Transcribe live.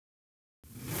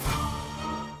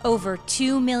Over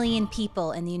 2 million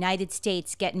people in the United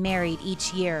States get married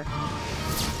each year.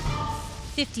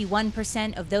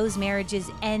 51% of those marriages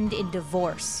end in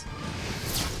divorce.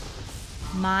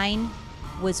 Mine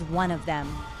was one of them.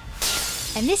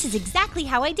 And this is exactly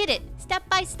how I did it, step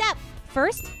by step.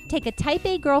 First, take a type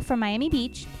A girl from Miami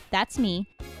Beach, that's me,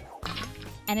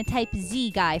 and a type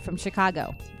Z guy from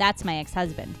Chicago, that's my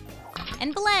ex-husband,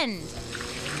 and blend.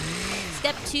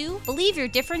 Step 2, believe your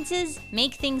differences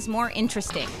make things more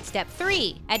interesting. Step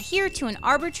 3, adhere to an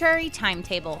arbitrary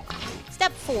timetable.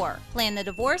 Step 4, plan the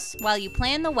divorce while you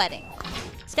plan the wedding.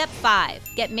 Step 5,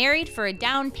 get married for a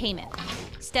down payment.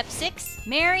 Step 6,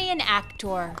 marry an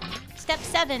actor. Step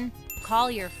 7,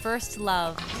 call your first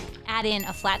love. Add in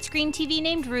a flat screen TV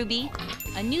named Ruby,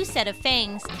 a new set of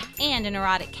fangs, and an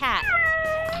erotic cat.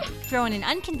 Throw in an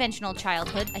unconventional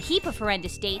childhood, a heap of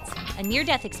horrendous dates, a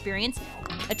near-death experience,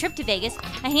 a trip to Vegas,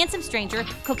 a handsome stranger,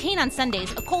 cocaine on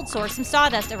Sundays, a cold sore, some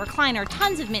sawdust, a recliner,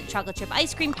 tons of mint chocolate chip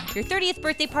ice cream, your 30th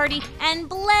birthday party, and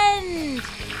blend!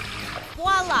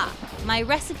 Voila! My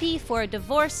recipe for a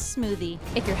divorce smoothie.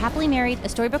 If you're happily married, a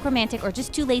storybook romantic, or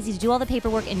just too lazy to do all the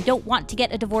paperwork and don't want to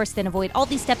get a divorce, then avoid all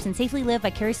these steps and safely live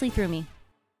vicariously through me.